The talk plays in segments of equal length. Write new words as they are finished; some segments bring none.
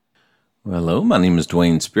Hello, my name is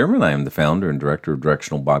Dwayne Spearman. I am the founder and director of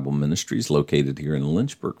Directional Bible Ministries located here in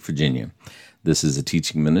Lynchburg, Virginia. This is a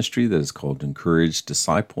teaching ministry that is called Encourage,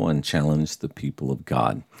 Disciple, and Challenge the People of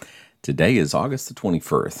God. Today is August the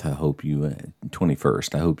 21st. I hope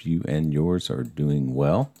you and yours are doing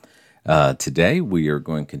well. Today we are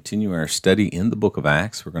going to continue our study in the book of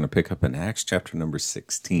Acts. We're going to pick up in Acts chapter number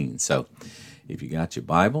 16. So if you got your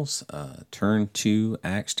Bibles, turn to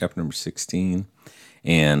Acts chapter number 16.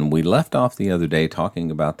 And we left off the other day talking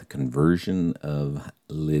about the conversion of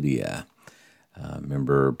Lydia.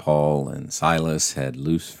 Remember, Paul and Silas had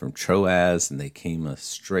loosed from Troas, and they came a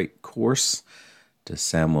straight course to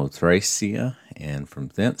Samothracia, and from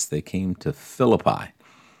thence they came to Philippi,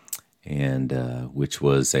 and which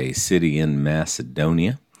was a city in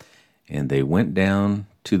Macedonia. And they went down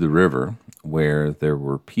to the river where there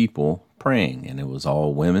were people praying, and it was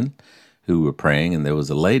all women who were praying, and there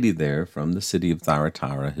was a lady there from the city of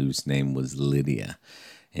Thyatira whose name was Lydia,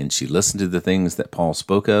 and she listened to the things that Paul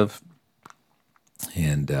spoke of,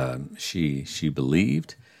 and she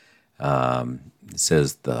believed. It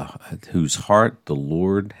says whose heart the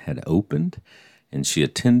Lord had opened, and she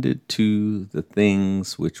attended to the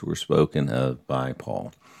things which were spoken of by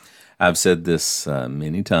Paul. I've said this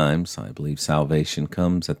many times. I believe salvation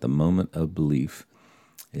comes at the moment of belief.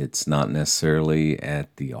 It's not necessarily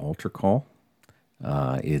at the altar call.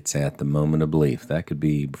 It's at the moment of belief. That could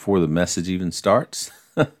be before the message even starts.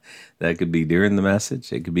 That could be during the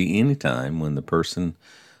message. It could be any time when the person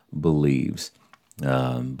believes.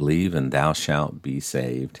 Believe and thou shalt be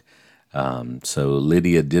saved. So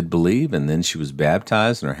Lydia did believe, and then she was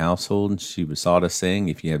baptized in her household, and she besought us, saying,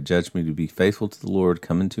 "If you have judged me to be faithful to the Lord,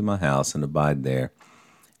 come into my house and abide there."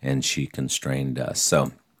 And she constrained us.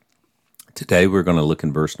 So today we're going to look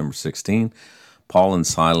in verse number 16, Paul and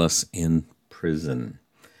Silas in prison.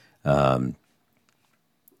 And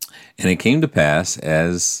it came to pass,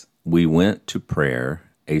 as we went to prayer,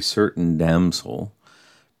 a certain damsel,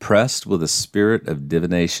 pressed with a spirit of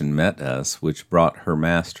divination, met us, which brought her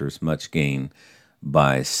masters much gain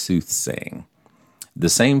by soothsaying. The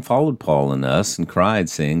same followed Paul and us, and cried,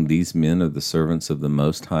 saying, "These men are the servants of the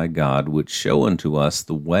Most High God, which show unto us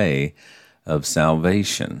the way of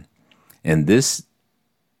salvation." And this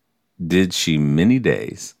did she many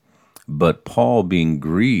days. But Paul, being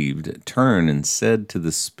grieved, turned and said to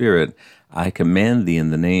the Spirit, "I command thee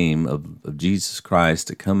in the name of Jesus Christ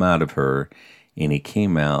to come out of her." And he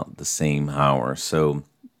came out the same hour. So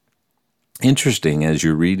interesting, as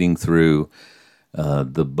you're reading through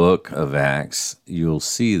the book of Acts, you'll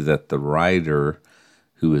see that the writer,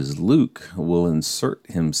 who is Luke, will insert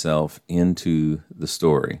himself into the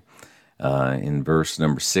story. In verse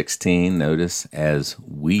number 16, notice, as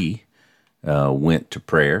we went to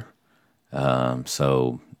prayer.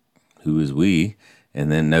 So who is we? And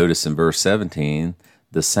then notice in verse 17,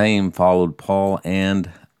 the same followed Paul and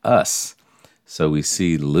us. So we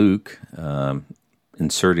see Luke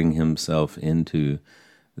inserting himself into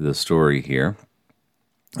the story here.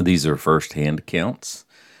 These are first-hand accounts.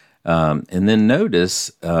 And then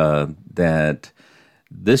notice that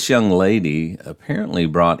this young lady apparently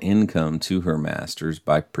brought income to her masters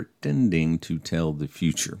by pretending to tell the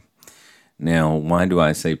future. Now, why do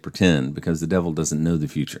I say pretend? Because the devil doesn't know the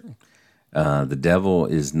future. The devil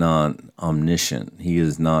is not omniscient. He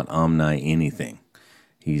is not omni-anything.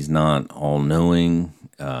 He's not all-knowing.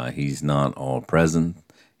 He's not all-present.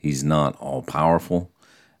 He's not all-powerful.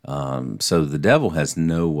 So the devil has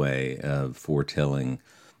no way of foretelling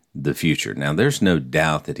the future. Now, there's no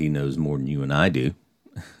doubt that he knows more than you and I do.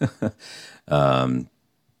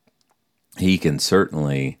 He can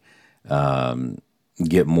certainly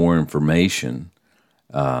get more information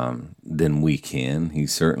than we can.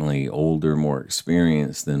 He's certainly older, more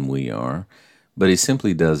experienced than we are, but he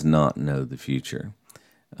simply does not know the future.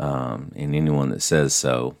 And anyone that says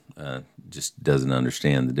so just doesn't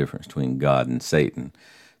understand the difference between God and Satan.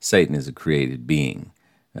 Satan is a created being,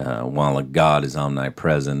 while a God is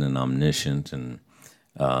omnipresent and omniscient and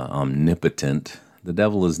omnipotent. The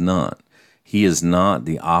devil is not. He is not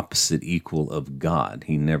the opposite equal of God.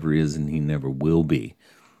 He never is, and he never will be.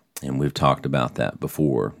 And we've talked about that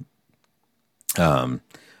before.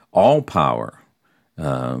 All power,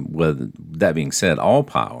 that being said, all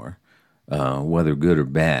power, whether good or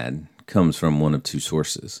bad, comes from one of two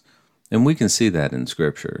sources. And we can see that in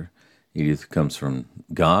Scripture. It either comes from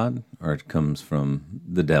God or it comes from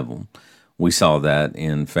the devil. We saw that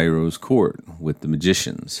in Pharaoh's court with the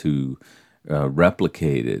magicians who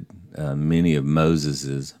replicated many of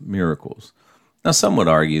Moses' miracles. Now, some would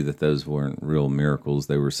argue that those weren't real miracles.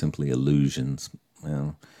 They were simply illusions.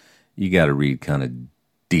 Well, you got to read kind of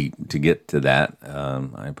deep to get to that.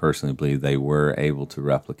 I personally believe they were able to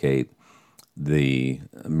replicate the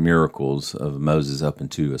miracles of Moses up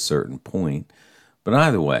into a certain point. But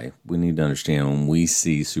either way, we need to understand when we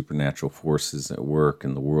see supernatural forces at work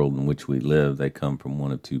in the world in which we live, they come from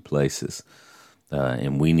one of two places.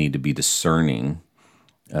 And we need to be discerning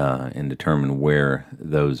and determine where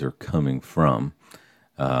those are coming from.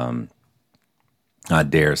 I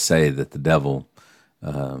dare say that the devil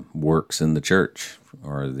works in the church,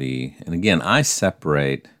 and again, I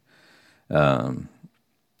separate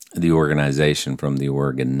the organization from the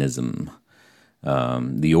organism.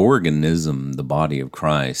 The organism, the body of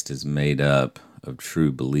Christ, is made up of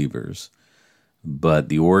true believers, but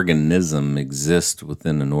the organism exists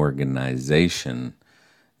within an organization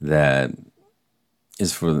that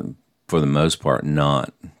is, for the most part,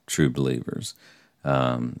 not true believers.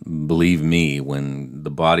 Believe me, when the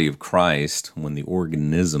body of Christ, when the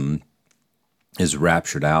organism is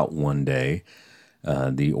raptured out one day,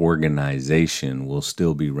 the organization will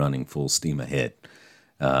still be running full steam ahead.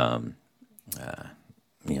 There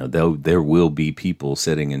will be people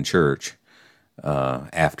sitting in church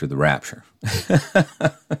after the rapture,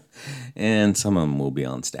 and some of them will be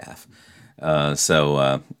on staff.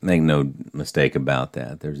 So make no mistake about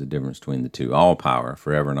that. There's a difference between the two. All power,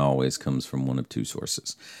 forever and always, comes from one of two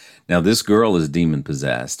sources. Now, this girl is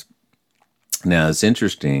demon-possessed. Now, it's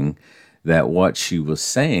interesting that what she was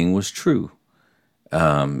saying was true.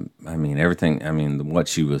 What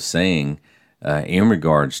she was saying in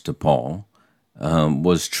regards to Paul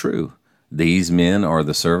was true. These men are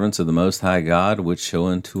the servants of the Most High God, which show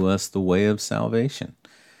unto us the way of salvation.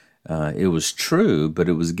 It was true, but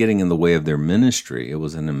it was getting in the way of their ministry. It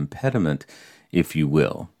was an impediment, if you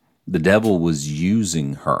will. The devil was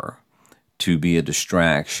using her to be a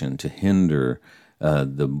distraction, to hinder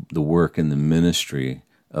the work and the ministry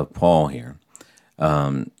of Paul here.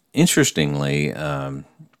 Interestingly,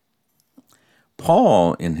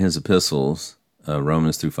 Paul, in his epistles,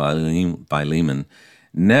 Romans through Philemon,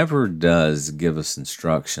 never does give us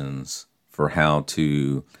instructions for how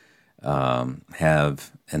to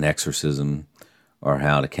have an exorcism or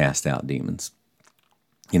how to cast out demons.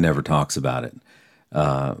 He never talks about it.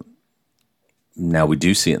 Now, we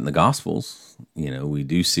do see it in the Gospels. We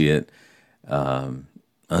do see it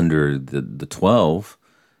under the 12,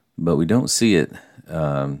 but we don't see it,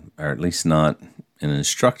 or at least not in an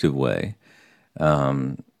instructive way.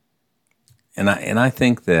 And I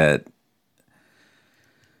think that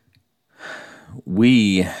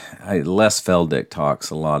Les Feldick talks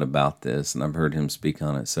a lot about this, and I've heard him speak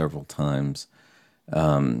on it several times.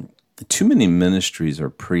 Too many ministries are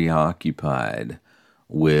preoccupied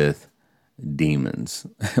with demons,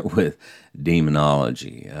 with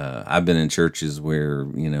demonology. I've been in churches where,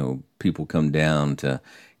 people come down to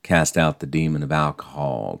cast out the demon of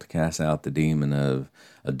alcohol, to cast out the demon of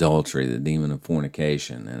adultery, the demon of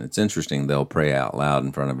fornication. And it's interesting, they'll pray out loud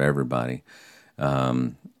in front of everybody.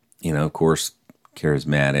 Of course,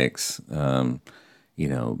 charismatics,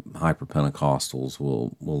 hyper-Pentecostals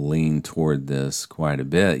will lean toward this quite a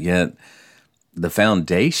bit. Yet the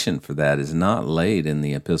foundation for that is not laid in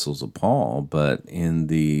the epistles of Paul, but in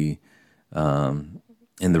the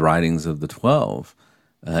writings of the 12,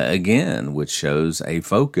 again, which shows a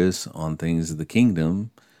focus on things of the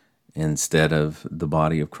kingdom instead of the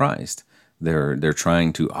body of Christ. They're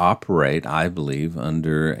trying to operate, I believe,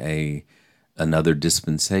 under another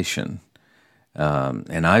dispensation.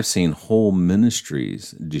 And I've seen whole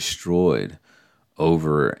ministries destroyed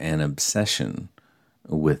over an obsession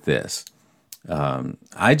with this.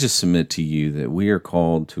 I just submit to you that we are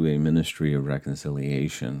called to a ministry of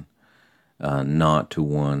reconciliation, not to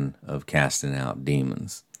one of casting out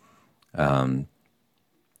demons.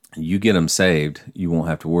 You get them saved, you won't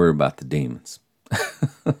have to worry about the demons.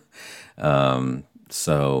 And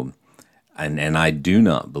I do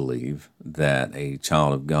not believe that a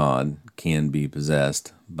child of God can be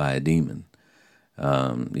possessed by a demon.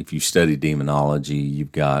 If you study demonology,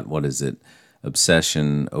 you've got,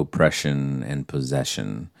 obsession, oppression, and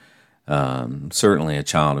possession. Certainly a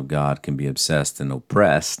child of God can be obsessed and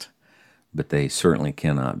oppressed, but they certainly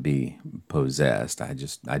cannot be possessed. I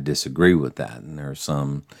disagree with that. And there are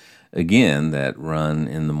some, again, that run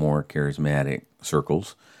in the more charismatic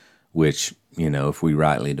circles, which, if we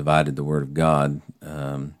rightly divided the Word of God,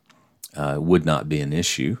 would not be an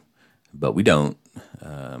issue, but we don't.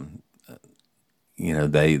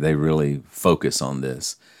 They really focus on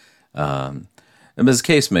this. And as the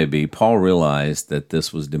case may be, Paul realized that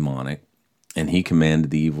this was demonic, and he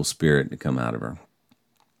commanded the evil spirit to come out of her.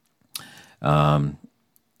 And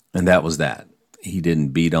that was that. He didn't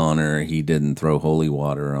beat on her. He didn't throw holy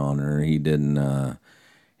water on her. He didn't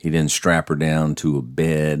He didn't strap her down to a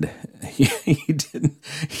bed. He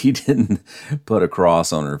didn't put a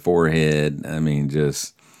cross on her forehead. I mean,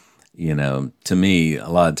 just, to me, a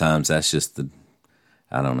lot of times that's just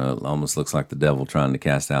I don't know, it almost looks like the devil trying to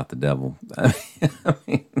cast out the devil. I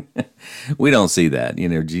mean, we don't see that.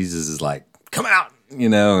 Jesus is like, come out,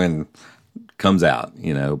 and comes out.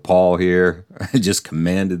 Paul here just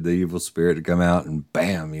commanded the evil spirit to come out, and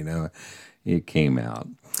bam, it came out.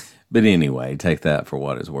 But anyway, take that for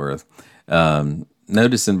what it's worth.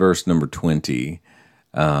 Notice in verse number 20,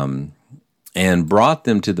 and brought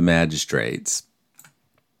them to the magistrates.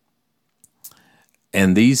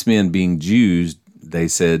 And these men, being Jews, they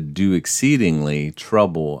said, do exceedingly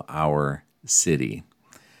trouble our city,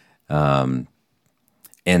 and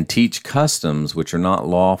teach customs which are not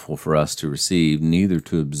lawful for us to receive, neither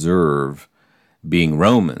to observe, being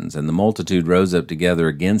Romans. And the multitude rose up together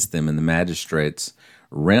against them, and the magistrates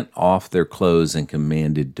rent off their clothes and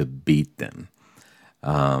commanded to beat them.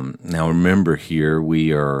 Now remember here,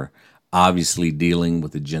 we are obviously dealing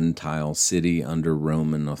with a Gentile city under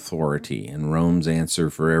Roman authority, and Rome's answer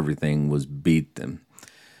for everything was beat them.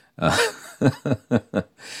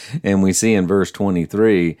 And we see in verse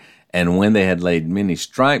 23, and when they had laid many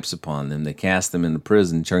stripes upon them, they cast them into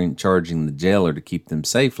prison, charging the jailer to keep them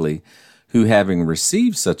safely, who, having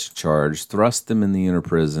received such a charge, thrust them in the inner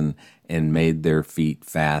prison and made their feet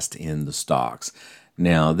fast in the stocks.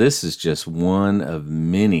 Now, this is just one of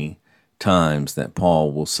many times that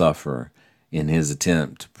Paul will suffer in his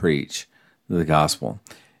attempt to preach the gospel.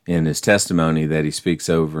 In his testimony that he speaks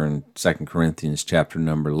over in 2 Corinthians chapter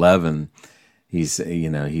number 11, he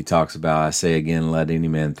talks about, I say again, let any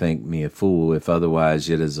man think me a fool, if otherwise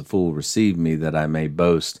yet as a fool receive me, that I may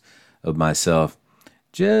boast of myself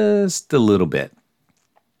just a little bit.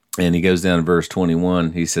 And he goes down to verse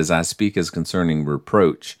 21. He says, I speak as concerning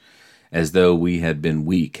reproach, as though we had been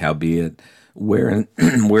weak, howbeit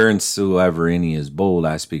whereinsoever any is bold,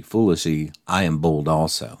 I speak foolishly, I am bold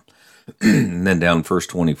also. And then down verse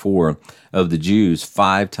 24, of the Jews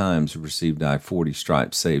 5 times received I 40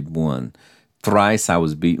 stripes, saved one. Thrice I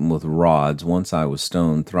was beaten with rods, once I was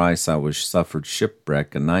stoned, thrice I was suffered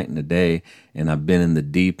shipwreck, a night and a day, and I've been in the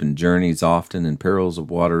deep, and journeys often, and perils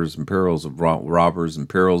of waters, and perils of robbers, and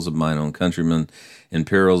perils of mine own countrymen, and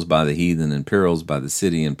perils by the heathen, and perils by the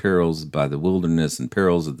city, and perils by the wilderness, and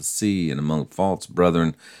perils of the sea, and among false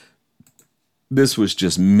brethren. This was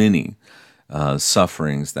just many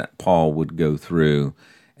sufferings that Paul would go through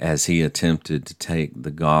as he attempted to take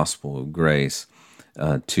the gospel of grace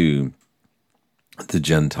to the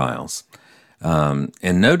Gentiles.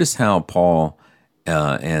 And notice how Paul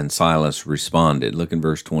and Silas responded. Look in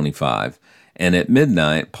verse 25. And at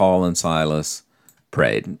midnight, Paul and Silas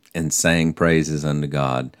prayed and sang praises unto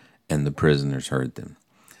God, and the prisoners heard them.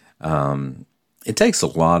 It takes a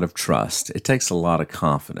lot of trust. It takes a lot of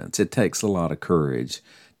confidence. It takes a lot of courage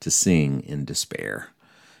to sing in despair,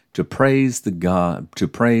 to praise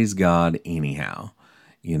God anyhow.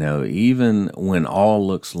 Even when all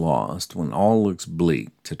looks lost, when all looks bleak,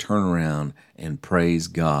 to turn around and praise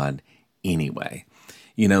God anyway.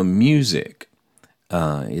 Music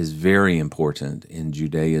is very important in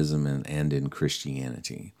Judaism and in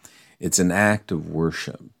Christianity. It's an act of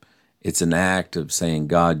worship. It's an act of saying,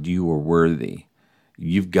 God, you are worthy.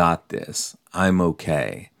 You've got this. I'm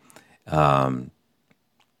okay.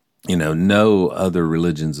 No other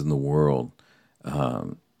religions in the world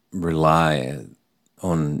rely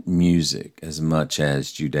on music as much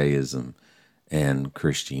as Judaism and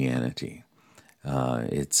Christianity.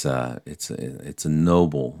 It's a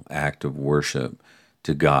noble act of worship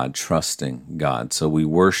to God, trusting God. So we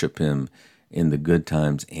worship Him in the good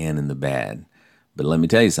times and in the bad. But let me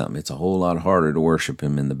tell you something, it's a whole lot harder to worship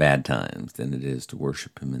Him in the bad times than it is to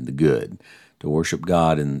worship Him in the good. To worship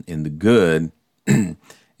God in the good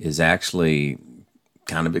is actually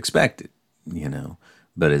kind of expected,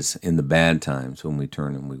 but it's in the bad times when we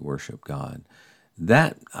turn and we worship God.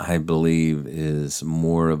 That, I believe, is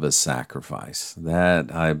more of a sacrifice.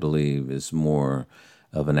 That, I believe, is more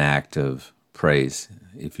of an act of praise,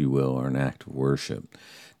 if you will, or an act of worship.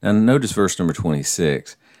 Now, notice verse number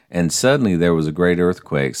 26. And suddenly there was a great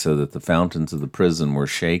earthquake, so that the fountains of the prison were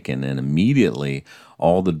shaken, and immediately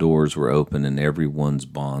all the doors were open, and everyone's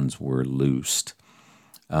bonds were loosed.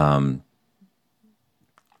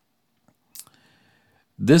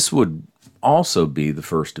 This would also be the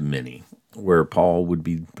first of many, where Paul would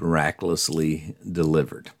be miraculously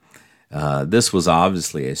delivered. This was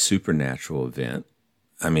obviously a supernatural event.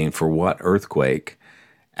 I mean, for what earthquake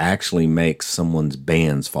actually makes someone's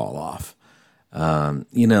bands fall off?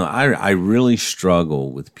 I really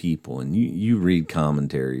struggle with people, and you read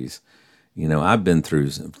commentaries, I've been through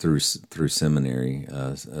seminary,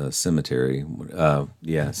 seminary,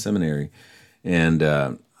 and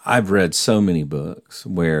I've read so many books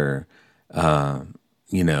where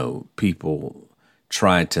people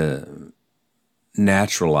try to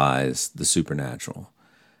naturalize the supernatural.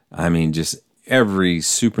 I mean, just every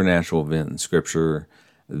supernatural event in Scripture,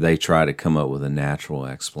 they try to come up with a natural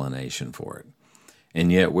explanation for it.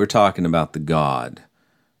 And yet we're talking about the God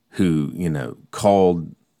who,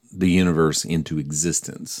 called the universe into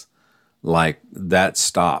existence. Like that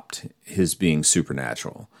stopped his being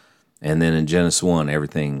supernatural. And then in Genesis 1,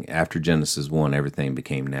 after Genesis 1, everything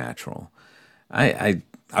became natural. I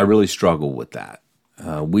really struggle with that.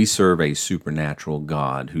 We serve a supernatural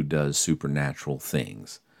God who does supernatural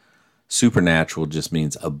things. Supernatural just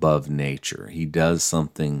means above nature. He does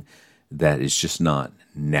something that is just not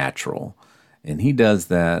natural. And he does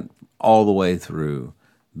that all the way through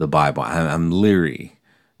the Bible. I'm leery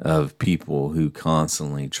of people who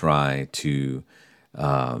constantly try to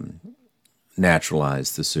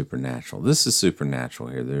naturalize the supernatural. This is supernatural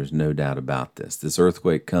here. There's no doubt about this. This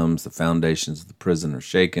earthquake comes, the foundations of the prison are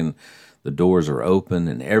shaken, the doors are open,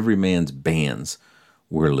 and every man's bands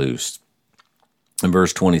were loosed. In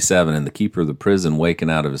verse 27, and the keeper of the prison,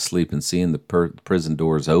 waking out of his sleep and seeing the prison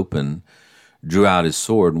doors open, drew out his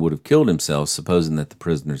sword and would have killed himself, supposing that the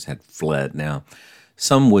prisoners had fled. Now,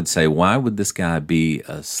 some would say, why would this guy be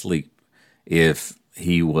asleep if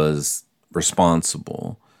he was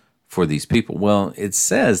responsible for these people? Well, it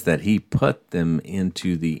says that he put them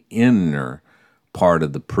into the inner part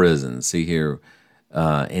of the prison. See here,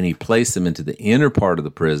 and he placed them into the inner part of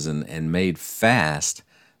the prison and made fast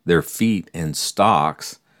their feet in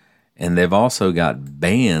stocks, and they've also got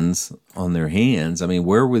bands on their hands. I mean,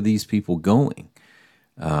 where were these people going?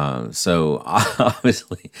 So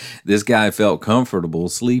obviously, this guy felt comfortable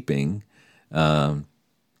sleeping, and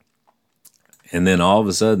then all of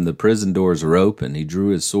a sudden, the prison doors are open. He drew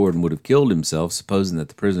his sword and would have killed himself, supposing that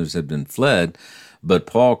the prisoners had been fled. But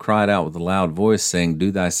Paul cried out with a loud voice, saying,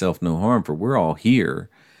 "Do thyself no harm, for we're all here."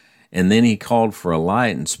 And then he called for a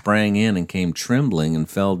light and sprang in and came trembling and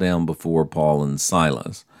fell down before Paul and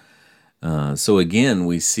Silas. So again,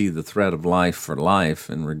 we see the threat of life for life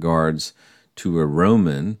in regards to a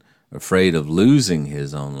Roman afraid of losing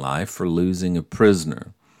his own life for losing a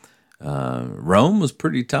prisoner. Rome was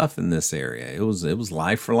pretty tough in this area. It was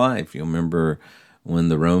life for life. You remember when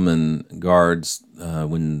the Roman guards,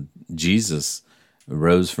 when Jesus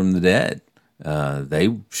rose from the dead,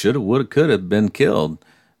 they should have, would have, could have been killed.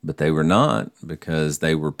 But they were not, because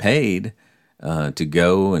they were paid to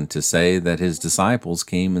go and to say that his disciples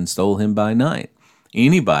came and stole him by night.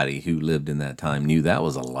 Anybody who lived in that time knew that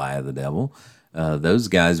was a lie of the devil. Those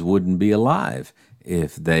guys wouldn't be alive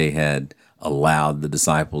if they had allowed the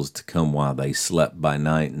disciples to come while they slept by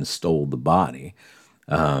night and stole the body.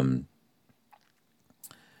 And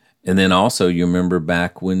then also you remember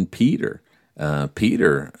back when Peter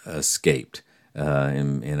escaped.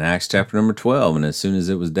 In Acts chapter number 12, and as soon as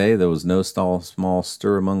it was day, there was no small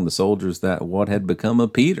stir among the soldiers that what had become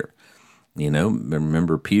of Peter.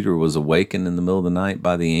 Remember Peter was awakened in the middle of the night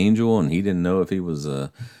by the angel, and he didn't know if he was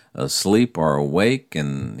asleep or awake,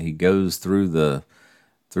 and he goes through the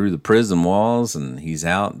prison walls, and he's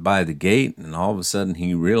out by the gate, and all of a sudden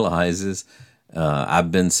he realizes, I've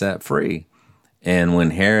been set free. And when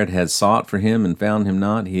Herod had sought for him and found him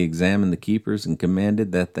not, he examined the keepers and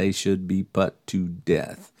commanded that they should be put to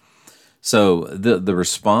death. So the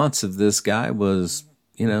response of this guy was,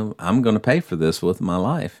 I'm going to pay for this with my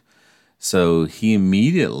life. So he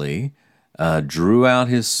immediately drew out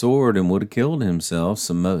his sword and would have killed himself,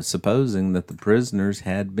 supposing that the prisoners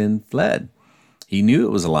had been fled. He knew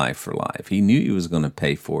it was a life for life. He knew he was going to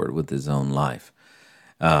pay for it with his own life.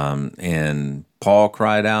 And Paul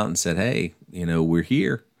cried out and said, hey, we're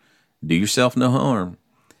here. Do yourself no harm.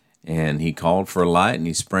 And he called for a light, and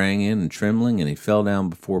he sprang in and trembling, and he fell down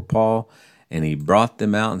before Paul, and he brought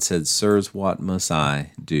them out and said, Sirs, what must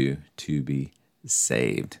I do to be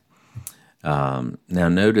saved? Now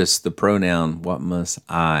notice the pronoun, what must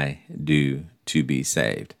I do to be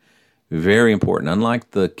saved? Very important.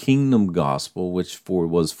 Unlike the kingdom gospel, which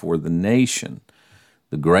was for the nation,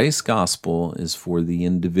 the grace gospel is for the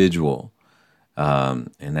individual.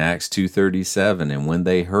 In Acts 2:37, and when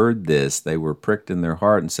they heard this, they were pricked in their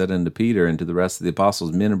heart and said unto Peter and to the rest of the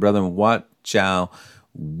apostles, Men and brethren, what shall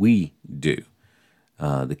we do?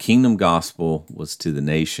 The kingdom gospel was to the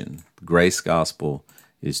nation. The grace gospel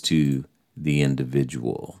is to the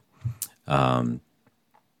individual. And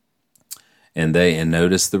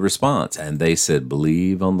notice the response. And they said,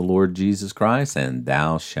 Believe on the Lord Jesus Christ, and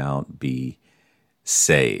thou shalt be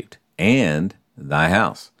saved, and thy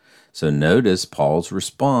house. So notice Paul's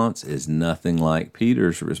response is nothing like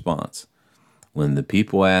Peter's response. When the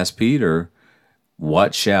people asked Peter,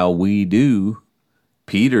 "What shall we do?"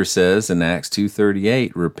 Peter says in Acts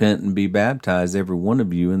 2:38, "Repent and be baptized, every one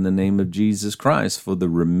of you, in the name of Jesus Christ for the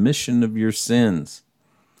remission of your sins."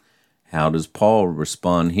 How does Paul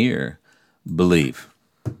respond here? Believe.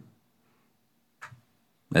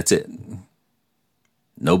 That's it.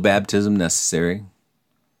 No baptism necessary.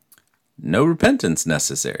 No repentance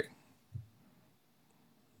necessary.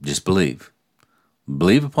 Just believe.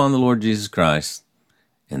 Believe upon the Lord Jesus Christ,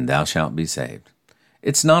 and thou shalt be saved.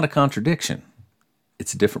 It's not a contradiction.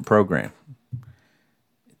 It's a different program.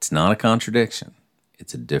 It's not a contradiction.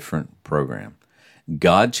 It's a different program.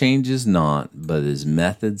 God changes not, but his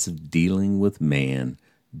methods of dealing with man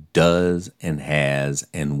does and has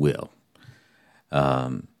and will.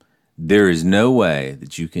 There is no way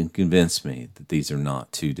that you can convince me that these are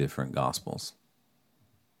not two different gospels.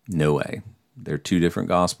 No way. They're two different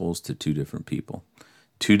gospels to two different people,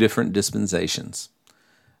 two different dispensations.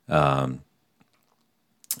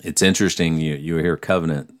 It's interesting, you hear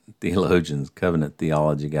covenant theologians, covenant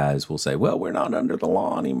theology guys will say, well, we're not under the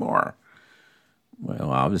law anymore.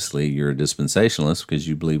 Well, obviously you're a dispensationalist because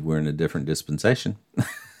you believe we're in a different dispensation.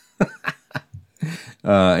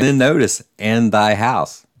 And then notice, and thy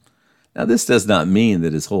house. Now this does not mean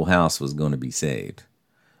that his whole house was going to be saved,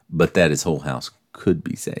 but that his whole house could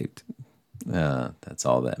be saved. That's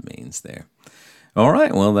all that means there. All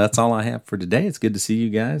right, well, that's all I have for today. It's good to see you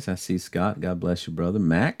guys. I see Scott. God bless you, brother.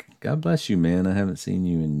 Mac, God bless you, man. I haven't seen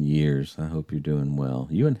you in years. I hope you're doing well.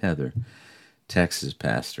 You and Heather, Texas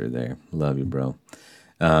pastor there. Love you, bro.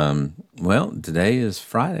 Well, today is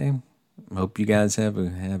Friday. Hope you guys have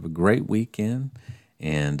a great weekend.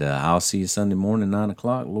 And I'll see you Sunday morning, 9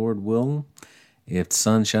 o'clock, Lord willing. If the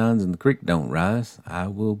sun shines and the creek don't rise, I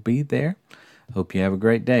will be there. Hope you have a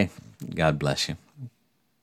great day. God bless you.